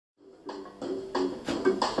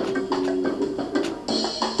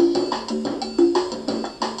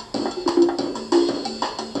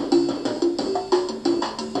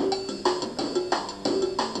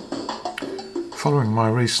Following my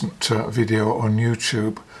recent video on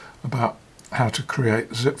YouTube about how to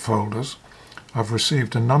create zip folders, I've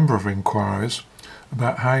received a number of inquiries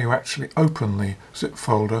about how you actually open the zip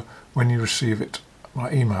folder when you receive it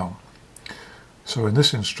by email. So in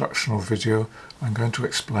this instructional video I'm going to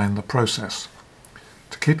explain the process.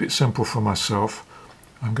 To keep it simple for myself,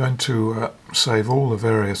 I'm going to save all the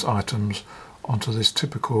various items onto this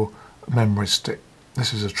typical memory stick.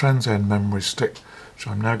 This is a Transend memory stick which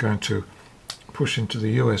I'm now going to push into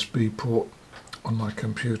the USB port on my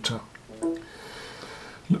computer.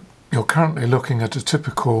 You're currently looking at a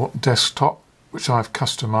typical desktop which I've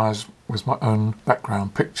customized with my own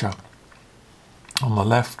background picture. On the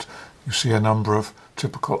left you see a number of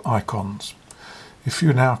typical icons. If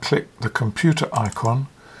you now click the computer icon,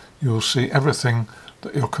 you'll see everything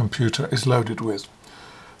that your computer is loaded with.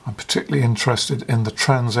 I'm particularly interested in the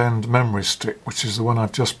Transend memory stick, which is the one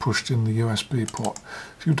I've just pushed in the USB port.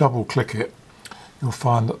 If you double click it, you'll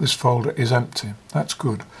find that this folder is empty. That's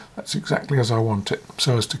good. That's exactly as I want it,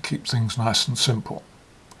 so as to keep things nice and simple.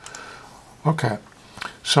 Okay,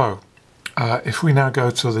 so if we now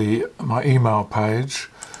go to my email page,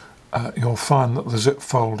 you'll find that the zip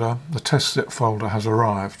folder, the test zip folder, has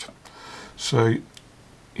arrived. So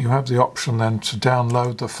you have the option then to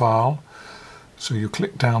download the file. So you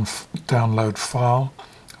click download file,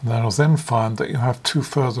 and then you'll then find that you have two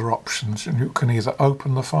further options, and you can either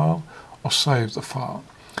open the file or save the file.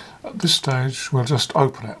 At this stage we'll just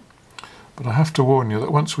open it, but I have to warn you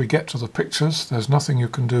that once we get to the pictures there's nothing you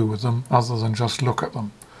can do with them other than just look at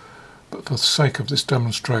them. But for the sake of this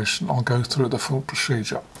demonstration I'll go through the full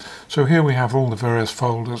procedure. So here we have all the various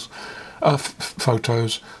folders,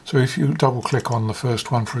 photos. So if you double click on the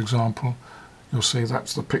first one, for example, you'll see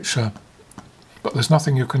that's the picture, but there's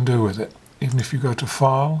nothing you can do with it. Even if you go to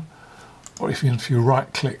file, or even if you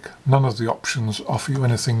right click, none of the options offer you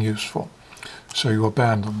anything useful, so you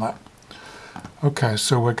abandon that. Okay,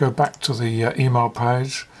 so we'll go back to the email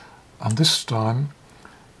page, and this time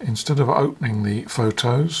instead of opening the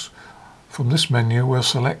photos, from this menu we'll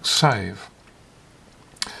select save.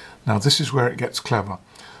 Now this is where it gets clever,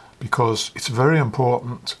 because it's very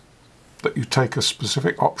important that you take a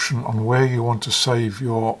specific option on where you want to save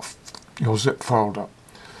your zip folder.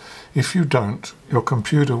 If you don't, your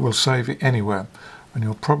computer will save it anywhere, and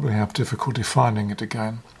you'll probably have difficulty finding it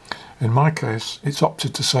again. In my case, it's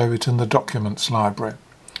opted to save it in the documents library.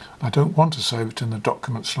 I don't want to save it in the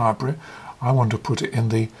documents library. I want to put it in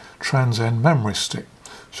the Transend memory stick.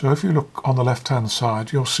 So if you look on the left hand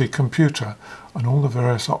side, you'll see computer and all the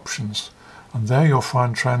various options, and there you'll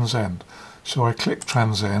find Transend. So I click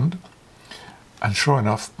Transend, and sure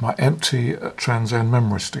enough my empty Transend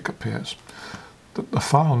memory stick appears. The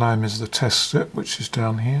file name is the test zip, which is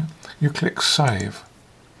down here. You click save.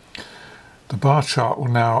 The bar chart will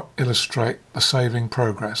now illustrate the saving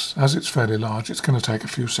progress. As it's fairly large, it's going to take a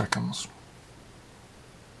few seconds.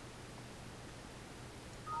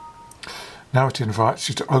 Now it invites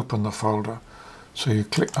you to open the folder. So you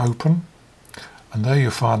click open, and there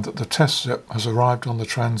you find that the test zip has arrived on the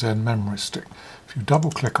Transend memory stick. If you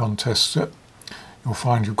double click on test zip, you'll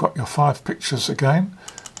find you've got your 5 pictures again.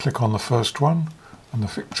 Click on the first one and the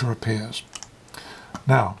picture appears.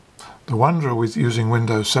 Now, the wonder with using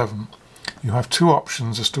Windows 7, you have two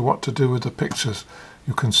options as to what to do with the pictures.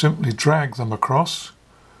 You can simply drag them across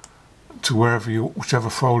to whichever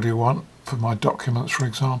folder you want, for my documents for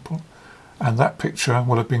example, and that picture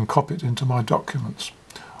will have been copied into my documents.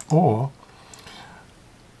 Or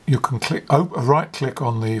you can right click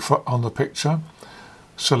on the picture,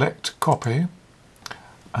 select copy,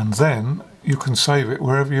 and then you can save it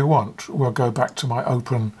wherever you want. We'll go back to my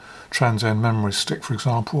open Transend memory stick, for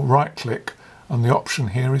example, right click, and the option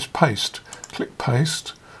here is paste. Click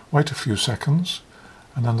paste, wait a few seconds,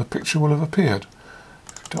 and then the picture will have appeared.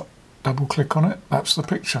 Double click on it, that's the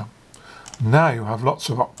picture. Now you have lots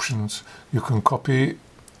of options. You can copy,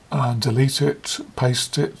 delete it,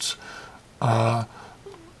 paste it, open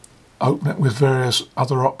it with various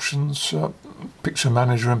other options, Picture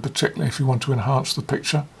Manager in particular if you want to enhance the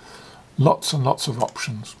picture. Lots and lots of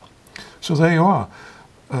options. So there you are.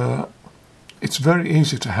 It's very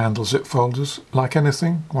easy to handle zip folders, like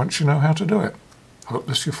anything, once you know how to do it.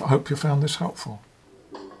 Hope you found this helpful.